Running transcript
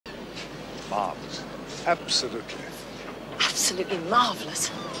marvelous. Absolutely. Absolutely marvellous.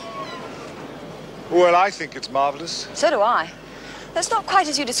 Well, I think it's marvelous. So do I. That's not quite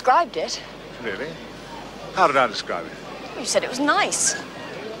as you described it. Really? How did I describe it? You said it was nice.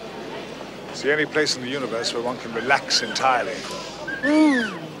 It's the only place in the universe where one can relax entirely.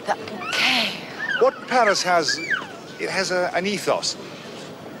 That bouquet. What Paris has, it has an ethos,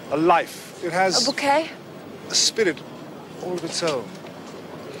 a life. It has... A bouquet? A spirit all of its own.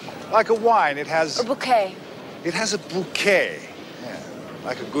 Like a wine, it has... A bouquet. It has a bouquet. Yeah,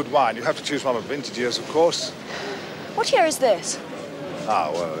 like a good wine. You have to choose one of vintage years, of course. What year is this? Ah,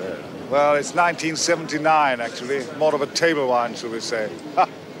 well, yeah. Well, it's 1979, actually. More of a table wine, shall we say. Ha!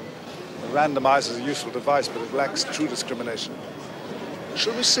 The randomizer is a useful device, but it lacks true discrimination.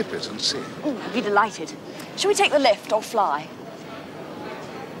 Shall we sip it and see? Oh, I'd be delighted. Shall we take the lift or fly?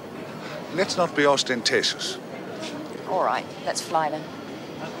 Let's not be ostentatious. All right, let's fly then.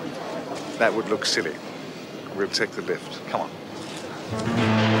 That would look silly. We'll take the lift. Come on.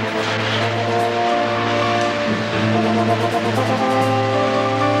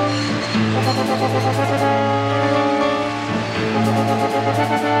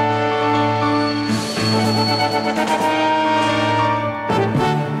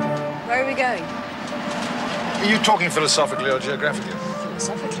 Where are we going? Are you talking philosophically or geographically?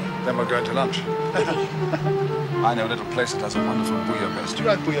 Philosophically. Then we're going to lunch. I know a little place that has a wonderful bouillabaisse. Do you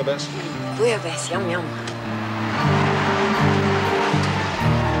like bouillabaisse? Bouillabaisse, yum yum.